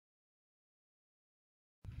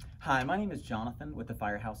Hi, my name is Jonathan with the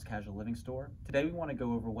Firehouse Casual Living Store. Today we want to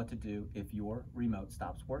go over what to do if your remote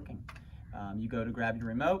stops working. You go to grab your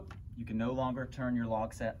remote, you can no longer turn your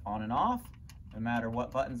log set on and off. No matter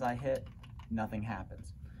what buttons I hit, nothing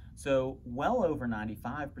happens. So well over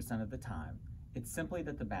 95% of the time, it's simply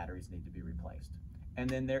that the batteries need to be replaced. And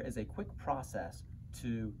then there is a quick process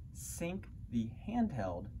to sync the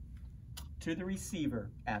handheld to the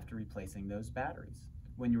receiver after replacing those batteries.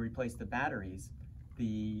 When you replace the batteries,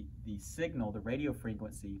 the signal, the radio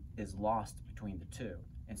frequency, is lost between the two,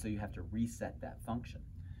 and so you have to reset that function.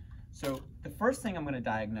 So the first thing I'm going to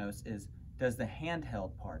diagnose is, does the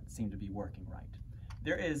handheld part seem to be working right?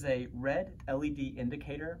 There is a red LED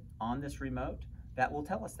indicator on this remote that will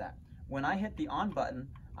tell us that. When I hit the on button,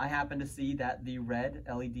 I happen to see that the red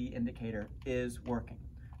LED indicator is working.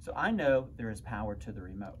 So I know there is power to the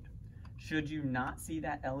remote. Should you not see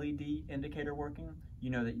that LED indicator working, you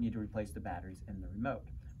know that you need to replace the batteries in the remote.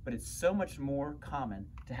 But it's so much more common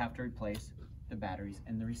to have to replace the batteries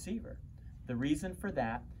in the receiver. The reason for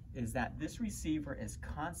that is that this receiver is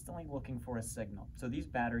constantly looking for a signal. So these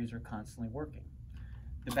batteries are constantly working.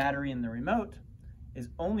 The battery in the remote is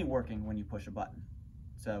only working when you push a button.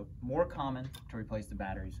 So more common to replace the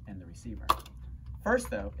batteries in the receiver. First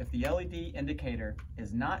though, if the LED indicator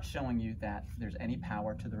is not showing you that there's any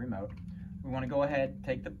power to the remote, we want to go ahead,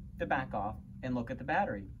 take the back off, and look at the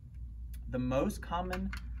battery. The most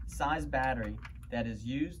common size battery that is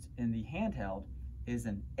used in the handheld is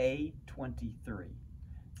an A23.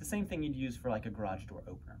 It's the same thing you'd use for like a garage door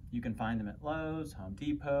opener. You can find them at Lowe's, Home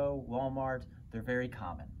Depot, Walmart. They're very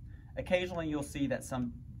common. Occasionally you'll see that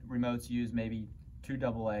some remotes use maybe 2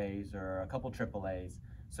 AA's or a couple AA's.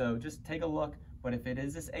 So just take a look, but if it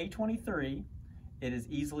is this A23, it is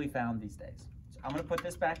easily found these days. So I'm going to put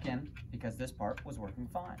this back in because this part was working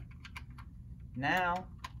fine. Now,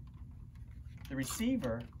 the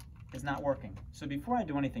receiver is not working. So before I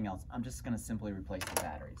do anything else, I'm just going to simply replace the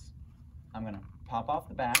batteries. I'm going to pop off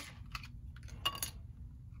the back,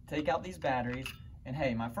 take out these batteries, and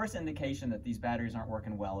hey, my first indication that these batteries aren't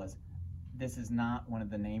working well is this is not one of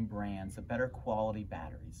the name brands, the better quality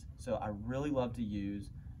batteries. So I really love to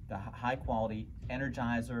use the high quality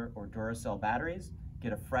Energizer or Duracell batteries.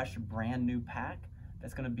 Get a fresh brand new pack.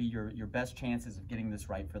 That's going to be your best chances of getting this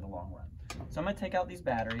right for the long run. So I'm going to take out these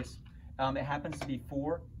batteries. It happens to be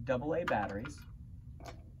 4 AA batteries.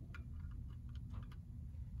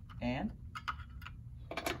 And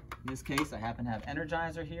in this case, I happen to have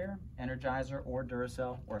Energizer here. Energizer or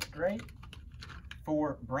Duracell works great.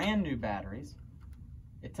 4 brand new batteries.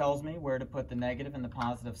 It tells me where to put the negative and the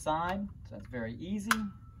positive side, so that's very easy.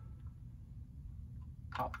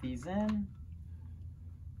 Pop these in.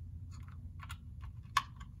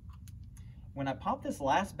 When I pop this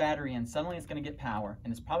last battery in, suddenly it's going to get power,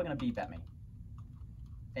 and it's probably going to beep at me.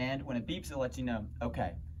 And when it beeps, it lets you know,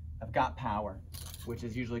 okay, I've got power, which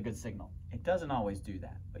is usually a good signal. It doesn't always do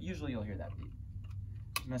that, but usually you'll hear that beep.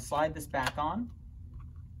 I'm going to slide this back on.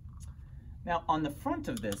 Now, on the front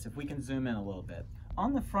of this, if we can zoom in a little bit,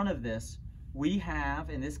 on the front of this, we have,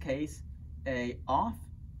 in this case, a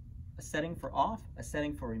setting for off, a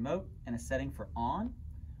setting for remote, and a setting for on.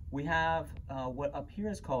 We have what up here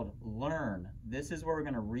is called learn. This is where we're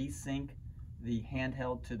going to resync the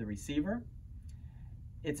handheld to the receiver.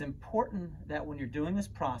 It's important that when you're doing this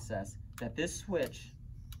process, that this switch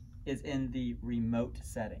is in the remote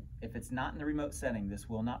setting. If it's not in the remote setting, this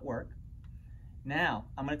will not work. Now,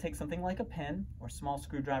 I'm going to take something like a pin, or small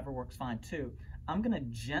screwdriver works fine too. I'm going to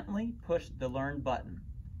gently push the learn button.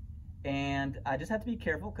 And I just have to be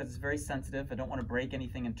careful because it's very sensitive. I don't want to break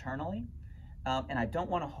anything internally. And I don't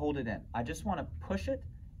want to hold it in. I just want to push it.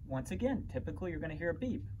 Once again, typically you're going to hear a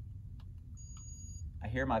beep. I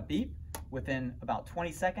hear my beep. Within about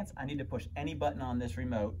 20 seconds, I need to push any button on this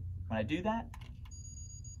remote. When I do that,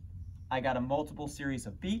 I got a multiple series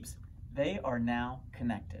of beeps. They are now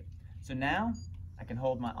connected. So now I can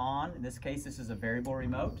hold my on. In this case, this is a variable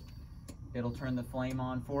remote. It'll turn the flame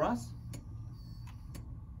on for us.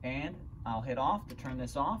 And I'll hit off to turn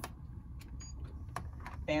this off.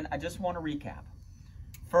 And I just want to recap.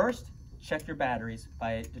 First, check your batteries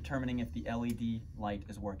by determining if the LED light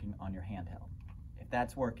is working on your handheld. If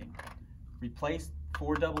that's working, replace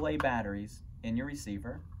 4 AA batteries in your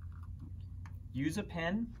receiver. Use a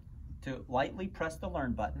pin to lightly press the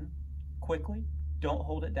learn button quickly. Don't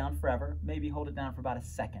hold it down forever. Maybe hold it down for about a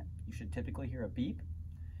second. You should typically hear a beep.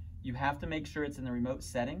 You have to make sure it's in the remote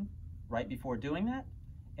setting right before doing that.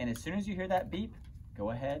 And as soon as you hear that beep,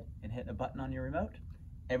 go ahead and hit a button on your remote.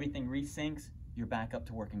 Everything resyncs, you're back up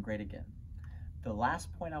to working great again. The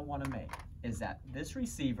last point I want to make is that this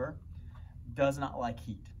receiver does not like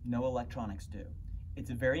heat. No electronics do. it's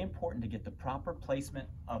very important to get the proper placement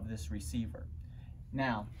of this receiver.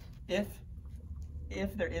 Now, if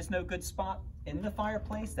there is no good spot in the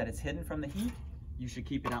fireplace that it's hidden from the heat, you should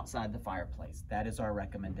keep it outside the fireplace. That is our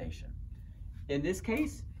recommendation. In this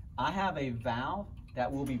case, I have a valve that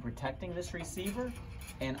will be protecting this receiver,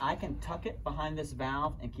 and I can tuck it behind this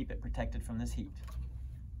valve and keep it protected from this heat.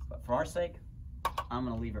 But for our sake, I'm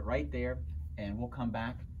gonna leave it right there, and we'll come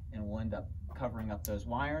back and we'll end up covering up those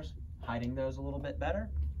wires, hiding those a little bit better,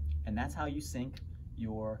 and that's how you sync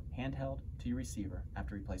your handheld to your receiver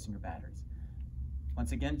after replacing your batteries.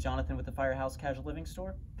 Once again, Jonathan with the Firehouse Casual Living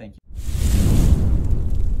Store, thank you.